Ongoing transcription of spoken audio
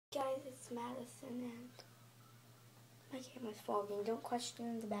Madison, and my camera's fogging. Don't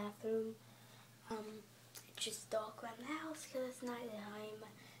question the bathroom. It's just dark around the house because it's nighttime.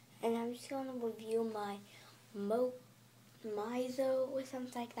 And I'm just going to review my Mizore or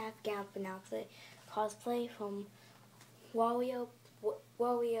something like that. I can't pronounce it. Cosplay from Wario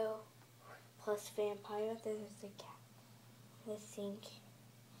plus Vampire. There's the cat. Let's think.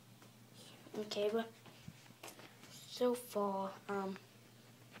 Okay, but so far,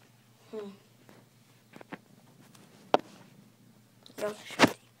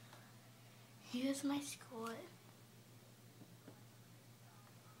 here's my score.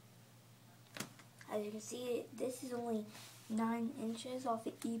 As you can see, this is only 9 inches off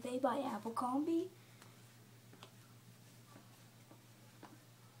of eBay by Abercrombie.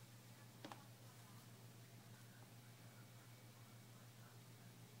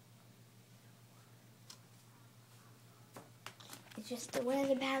 It's just the one in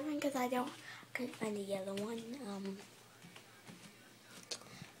the bathroom because I couldn't find the yellow one.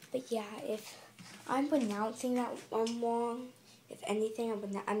 But yeah, if I'm pronouncing that one wrong, if anything,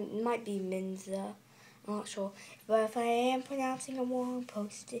 I might be Mizore. I'm not sure. But if I am pronouncing it wrong,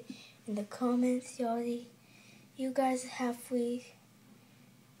 post it in the comments. You guys have free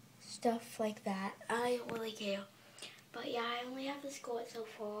stuff like that. I don't really care. But yeah, I only have the score so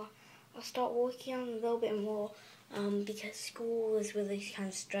far. I'll start working on it a little bit more because school is really kind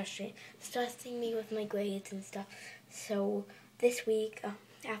of stressing me with my grades and stuff. So this week,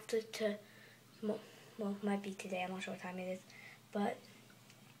 well, might be today, I'm not sure what time it is, but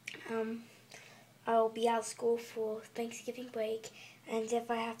I'll be out of school for Thanksgiving break, and if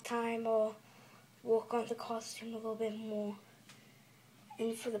I have time, I'll work on the costume a little bit more.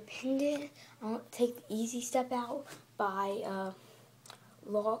 And for the pendant, I'll take the easy step out by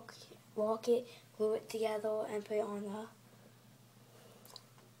lock it, glue it together, and put it on a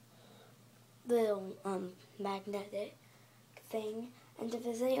little magnetic thing. And if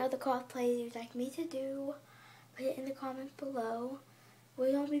there's any other cosplays you'd like me to do, put it in the comments below.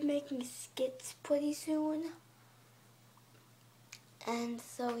 We're going to be making skits pretty soon. And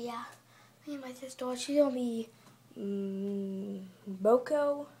so yeah, me and my sister, she's going to be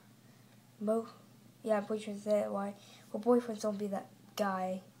yeah, I'm pretty sure that's it. Why? Her boyfriend's going to be that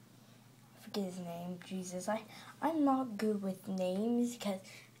guy. I forget his name. Jesus, I'm not good with names because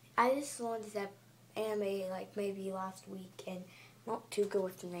I just learned that anime like maybe last week and not too good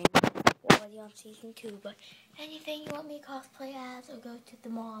with the name. Already on season 2, but anything you want me to cosplay as or go to the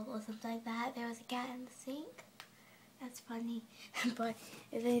mall or something like that. There was a cat in the sink. That's funny. But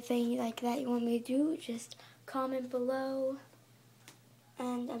if anything like that you want me to do, just comment below.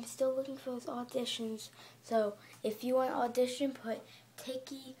 And I'm still looking for those auditions. So if you want to audition, put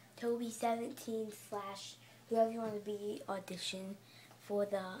TikiToby17/ whoever you want to be audition for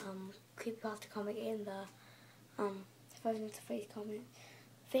the creepypasta comic and the 5 minutes of face comment.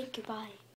 Thank you. Bye.